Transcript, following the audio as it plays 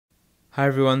Hi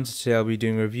everyone, today I'll be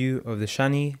doing a review of the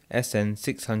Shanny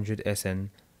SN600SN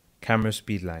camera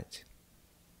speed light.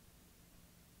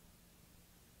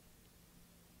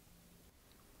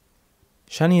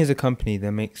 Shanny is a company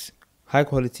that makes high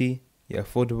quality yet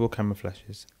affordable camera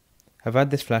flashes. I've had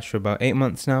this flash for about 8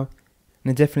 months now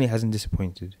and it definitely hasn't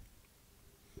disappointed.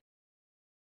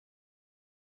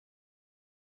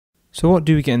 So what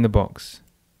do we get in the box?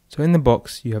 So in the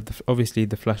box you have obviously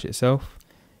the flash itself,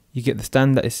 you get the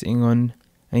stand that it's sitting on,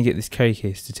 and you get this carry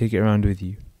case to take it around with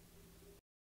you.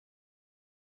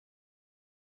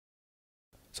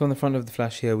 So on the front of the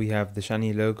flash here we have the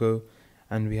Shanny logo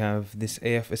and we have this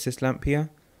AF assist lamp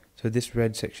here. So this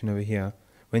red section over here,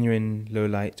 when you're in low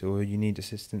light or you need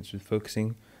assistance with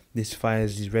focusing, this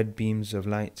fires these red beams of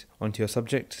light onto your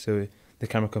subject so the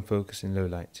camera can focus in low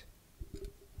light.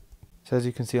 So as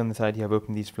you can see on the side you have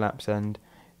opened these flaps, and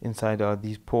inside are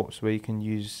these ports where you can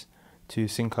use to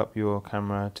sync up your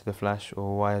camera to the flash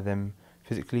or wire them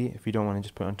physically. If you don't want to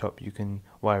just put it on top, you can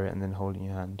wire it and then hold it in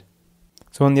your hand.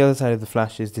 So on the other side of the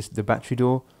flash is the battery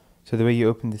door. So the way you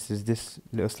open this is this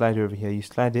little slider over here. You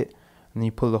slide it and then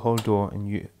you pull the whole door and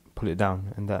you pull it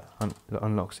down, and that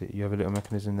unlocks it. You have a little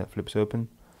mechanism that flips open.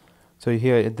 So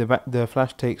here the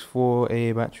flash takes 4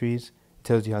 AA batteries. It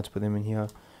tells you how to put them in here.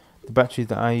 The batteries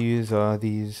that I use are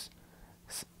these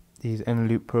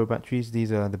N-Loop Pro batteries.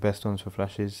 These are the best ones for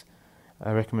flashes.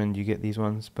 I recommend you get these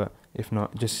ones, but if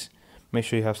not, just make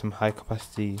sure you have some high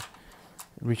capacity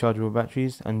rechargeable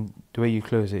batteries, and the way you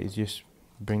close it is just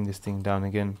bring this thing down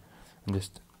again and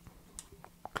just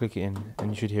click it in, and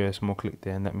you should hear a small click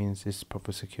there, and that means it's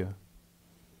proper secure.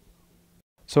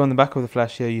 So on the back of the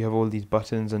flash here you have all these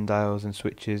buttons and dials and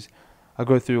switches. I'll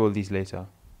go through all these later. On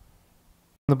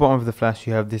the bottom of the flash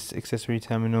you have this accessory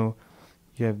terminal,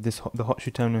 you have the hot shoe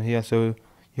terminal here, so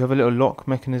you have a little lock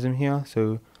mechanism here.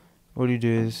 So all you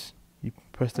do is you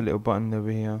press the little button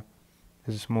over here,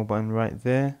 there's a small button right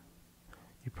there,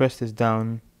 you press this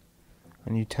down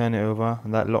and you turn it over,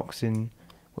 and that locks in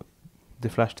the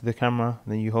flash to the camera.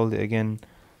 And then you hold it again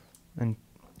and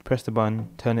press the button,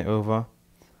 turn it over,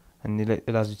 and it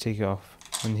allows you to take it off.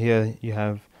 And here you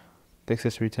have the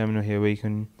accessory terminal here where you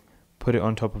can put it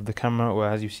on top of the camera, or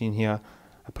as you've seen here,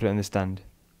 I put it on the stand.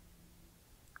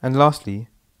 And lastly,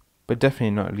 but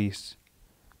definitely not least,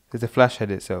 is the flash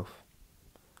head itself.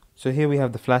 So here we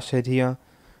have the flash head here.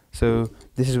 So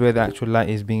this is where the actual light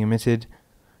is being emitted.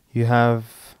 You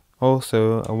have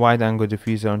also a wide angle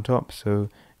diffuser on top. So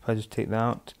if I just take that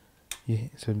out,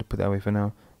 so put that away for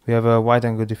now. We have a wide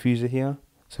angle diffuser here.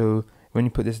 So when you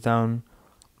put this down,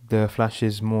 the flash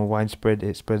is more widespread,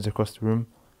 it spreads across the room.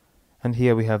 And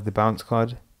here we have the bounce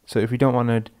card. So if you don't want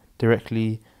to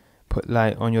directly put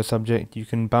light on your subject, you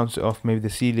can bounce it off maybe the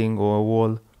ceiling or a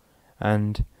wall,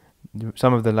 and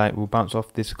some of the light will bounce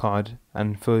off this card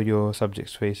and fill your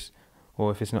subject's face,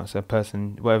 or if it's not a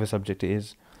person, whatever subject it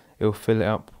is, it will fill it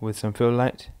up with some fill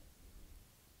light.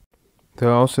 There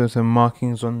are also some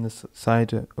markings on the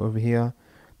side over here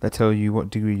that tell you what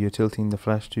degree you're tilting the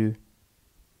flash to.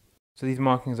 So these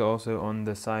markings are also on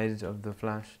the sides of the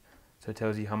flash, so it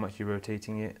tells you how much you're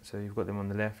rotating it. So you've got them on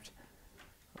the left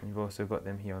and you've also got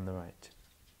them here on the right.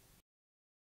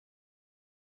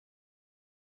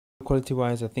 Quality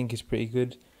wise I think it's pretty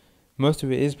good. Most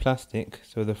of it is plastic,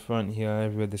 so the front here,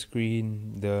 everywhere, the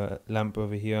screen, the lamp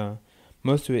over here,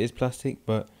 most of it is plastic,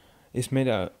 but it's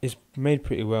made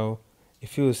pretty well. It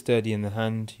feels sturdy in the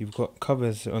hand. You've got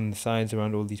covers on the sides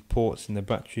around all these ports and the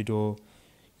battery door.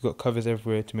 You've got covers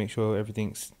everywhere to make sure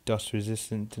everything's dust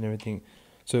resistant and everything.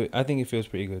 So I think it feels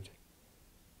pretty good.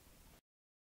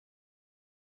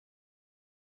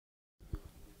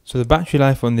 So the battery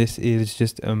life on this is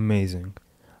just amazing.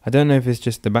 I don't know if it's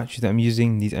just the batteries that I'm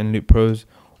using, these N-Loop Pros,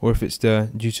 or if it's due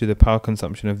to the power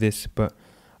consumption of this, but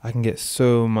I can get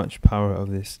so much power out of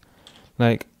this.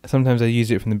 Like, sometimes I use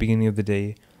it from the beginning of the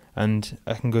day, and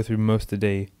I can go through most of the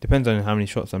day. Depends on how many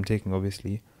shots I'm taking,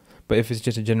 obviously. But if it's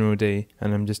just a general day,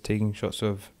 and I'm just taking shots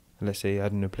of, let's say, I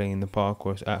don't know, playing in the park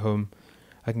or at home,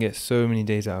 I can get so many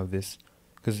days out of this.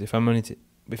 Because if I'm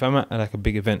at like a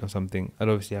big event or something, I'd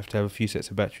obviously have to have a few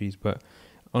sets of batteries, but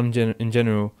in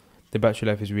general, the battery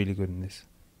life is really good in this.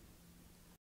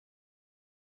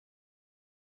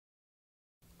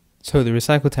 So the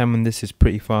recycle time on this is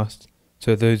pretty fast.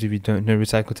 So those of you who don't know,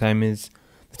 recycle time is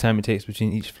the time it takes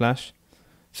between each flash.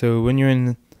 So when you're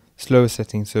in slower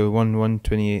settings, so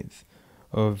 1/128th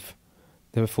of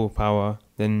the full power,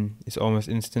 then it's almost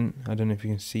instant. I don't know if you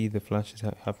can see the flash is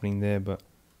happening there, but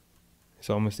it's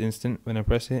almost instant when I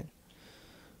press it.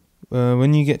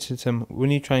 When you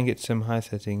try and get to some high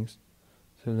settings,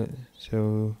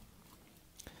 so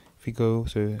if we go,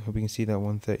 so I hope you can see that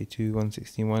 132,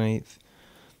 116, 1/8.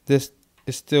 This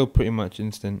is still pretty much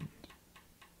instant.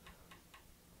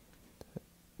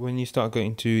 When you start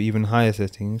going to even higher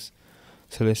settings,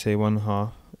 so let's say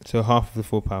 1/2, so half of the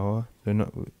full power, so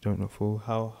not full,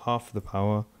 half of the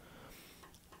power,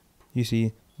 you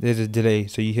see there's a delay,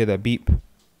 so you hear that beep.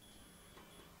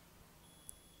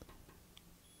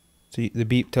 So the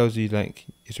beep tells you like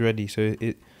it's ready. So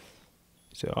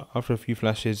after a few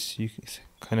flashes, you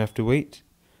kind of have to wait.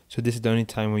 So this is the only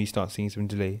time where you start seeing some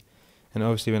delay, and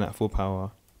obviously when at full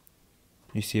power,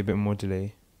 you see a bit more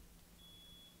delay.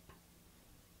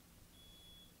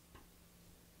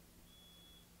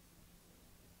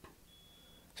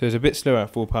 So it's a bit slower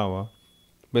at full power,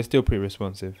 but it's still pretty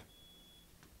responsive.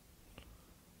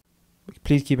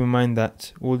 Please keep in mind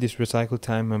that all this recycle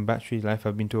time and battery life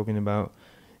I've been talking about,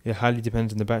 it highly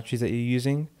depends on the batteries that you're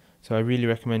using. So I really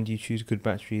recommend you choose good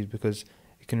batteries because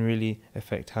it can really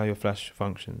affect how your flash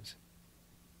functions.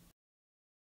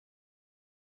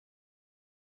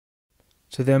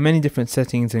 So there are many different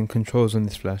settings and controls on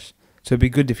this flash, so it'd be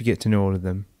good if you get to know all of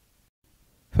them.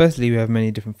 Firstly, we have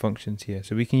many different functions here,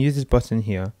 so we can use this button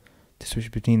here to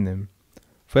switch between them.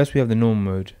 First we have the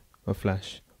normal mode of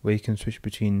flash, where you can switch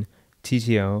between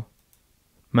TTL,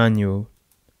 manual,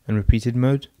 and repeated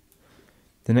mode.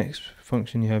 The next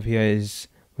function you have here is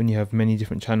when you have many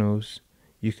different channels,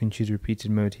 you can choose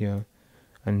repeated mode here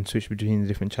and switch between the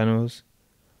different channels.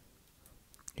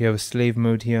 You have a slave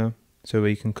mode here, so where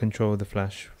you can control the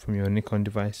flash from your Nikon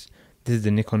device. This is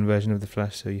the Nikon version of the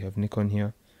flash, so you have Nikon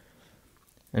here.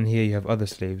 And here you have other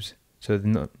slaves, so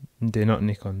they're not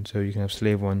Nikon, so you can have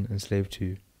slave 1 and slave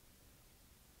 2.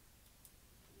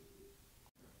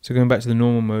 So going back to the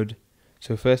normal mode,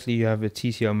 so firstly you have a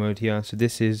TTL mode here, so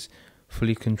this is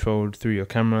fully controlled through your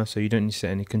camera, so you don't need to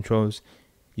set any controls.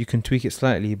 You can tweak it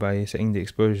slightly by setting the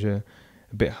exposure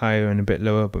a bit higher and a bit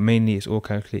lower, but mainly it's all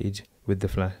calculated with the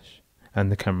flash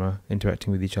and the camera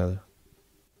interacting with each other.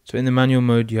 So in the manual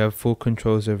mode you have full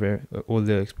controls over all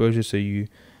the exposure, so you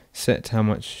set how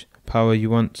much power you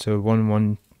want, so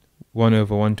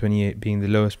 1/128 being the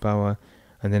lowest power,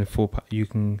 and then full you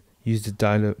can use the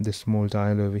dial, the small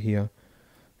dial over here,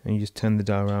 and you just turn the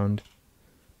dial around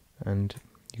and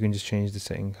you can just change the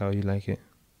setting how you like it.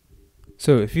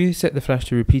 So if you set the flash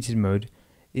to repeated mode,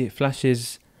 it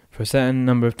flashes for a certain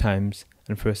number of times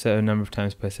and for a certain number of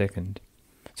times per second.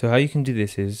 So how you can do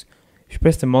this is, if you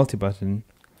press the multi button,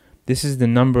 this is the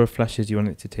number of flashes you want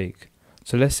it to take.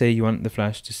 So let's say you want the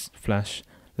flash to flash,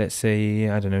 let's say,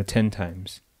 I don't know, 10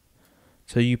 times.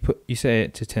 So you set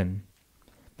it to 10.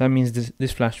 That means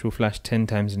this flash will flash 10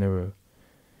 times in a row.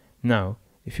 Now,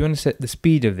 if you want to set the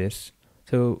speed of this,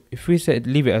 so if we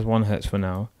leave it as 1 Hz for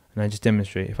now, and I just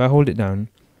demonstrate, if I hold it down,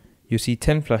 you'll see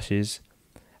 10 flashes,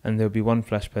 and there'll be 1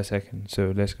 flash per second.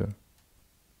 So let's go.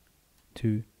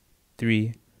 2,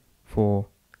 3, 4,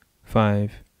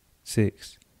 5,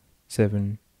 6,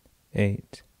 7,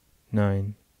 8,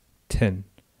 9, 10.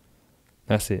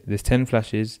 That's it. There's 10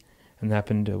 flashes, and that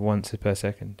happened once per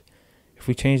second. If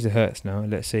we change the hertz now,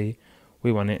 let's say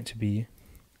we want it to be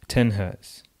 10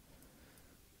 Hz.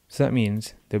 So that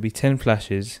means there'll be 10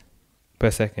 flashes per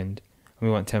second, and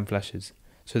we want 10 flashes.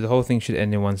 So the whole thing should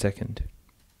end in 1 second.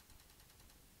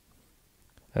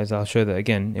 As I'll show that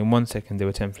again, in 1 second there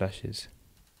were 10 flashes.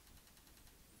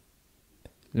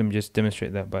 Let me just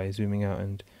demonstrate that by zooming out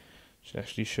and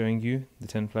actually showing you the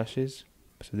 10 flashes.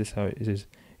 So this is how it is.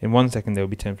 In 1 second there will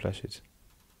be 10 flashes.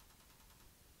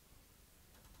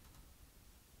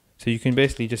 So you can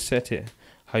basically just set it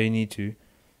how you need to,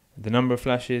 the number of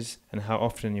flashes and how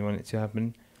often you want it to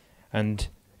happen, and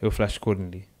it will flash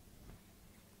accordingly.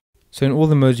 So in all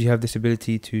the modes you have this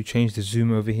ability to change the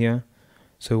zoom over here.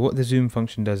 So what the zoom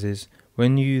function does is,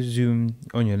 when you zoom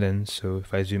on your lens, so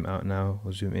if I zoom out now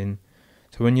or zoom in,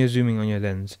 so when you're zooming on your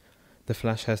lens, the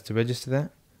flash has to register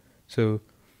that. So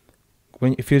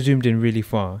if you're zoomed in really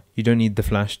far, you don't need the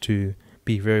flash to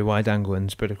be very wide angle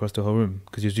and spread across the whole room,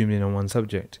 because you're zoomed in on one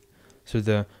subject. So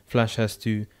the flash has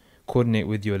to coordinate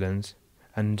with your lens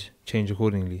and change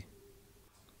accordingly.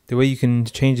 The way you can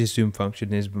change this zoom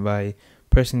function is by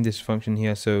pressing this function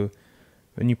here. So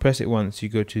when you press it once, you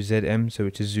go to ZM, so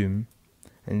which is zoom,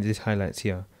 and this highlights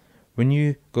here. When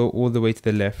you go all the way to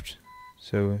the left,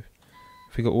 so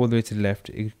if we go all the way to the left,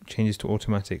 it changes to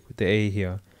automatic with the A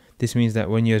here. This means that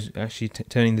when you're actually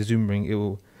turning the zoom ring, it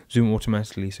will zoom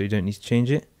automatically, so you don't need to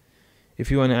change it. If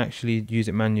you want to actually use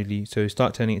it manually, so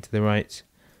start turning it to the right.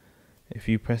 If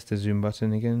you press the zoom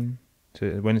button again, so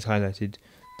when it's highlighted,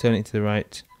 turn it to the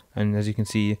right, and as you can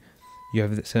see, you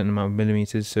have a certain amount of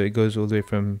millimeters, so it goes all the way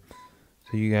from,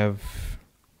 so you have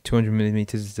 200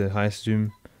 millimeters is the highest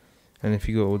zoom, and if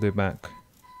you go all the way back,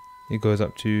 it goes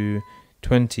up to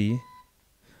 20.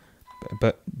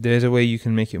 But there's a way you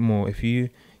can make it more. If you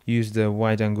use the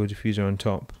wide angle diffuser on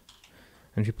top,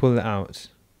 and if you pull it out,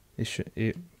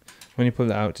 when you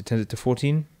pull it out, it turns it to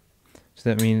 14. So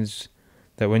that means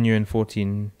that when you're in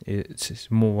 14,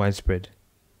 it's more widespread.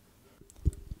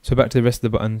 So back to the rest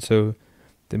of the buttons. So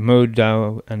the mode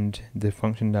dial and the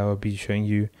function dial will be showing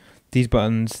you these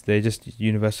buttons. They're just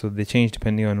universal. They change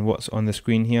depending on what's on the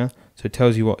screen here. So it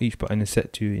tells you what each button is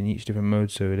set to in each different mode.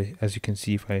 So as you can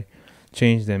see, if I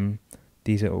change them,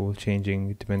 these are all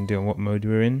changing depending on what mode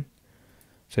we're in.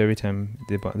 So every time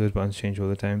those buttons change all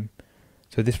the time.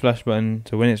 So this flash button,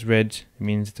 so when it's red, it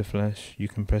means the flash. You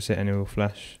can press it and it will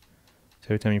flash. So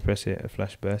every time you press it, a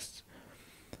flash bursts.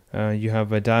 You have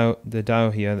the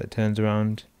dial here that turns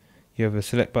around. You have a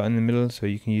select button in the middle, so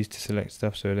you can use to select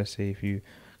stuff. So let's say if you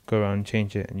go around and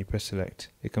change it and you press select,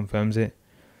 it confirms it.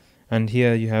 And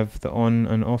here you have the on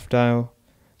and off dial.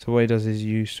 So what it does is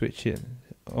you switch it.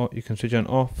 You can switch on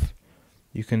off.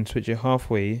 You can switch it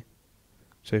halfway.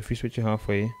 So if you switch it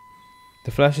halfway,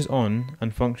 the flash is on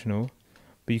and functional,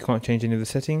 but you can't change any of the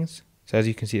settings. So as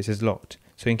you can see, it says locked.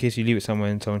 So in case you leave it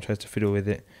somewhere and someone tries to fiddle with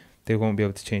it, they won't be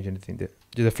able to change anything.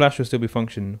 The flash will still be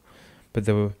functional, but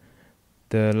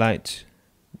the light,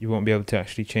 you won't be able to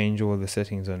actually change all the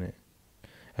settings on it.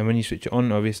 And when you switch it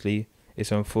on, obviously it's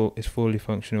fully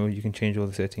functional. You can change all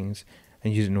the settings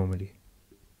and use it normally.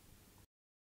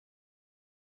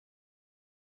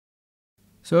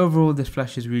 So overall, this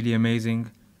flash is really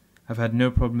amazing. I've had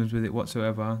no problems with it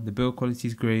whatsoever. The build quality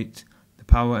is great. The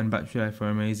power and battery life are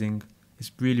amazing.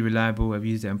 It's really reliable. I've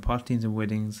used it in parties and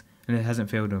weddings, and it hasn't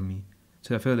failed on me.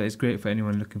 So I feel that it's great for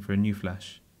anyone looking for a new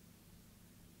flash.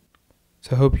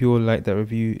 So I hope you all liked that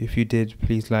review. If you did,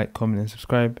 please like, comment and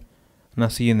subscribe, and I'll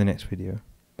see you in the next video.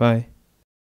 Bye.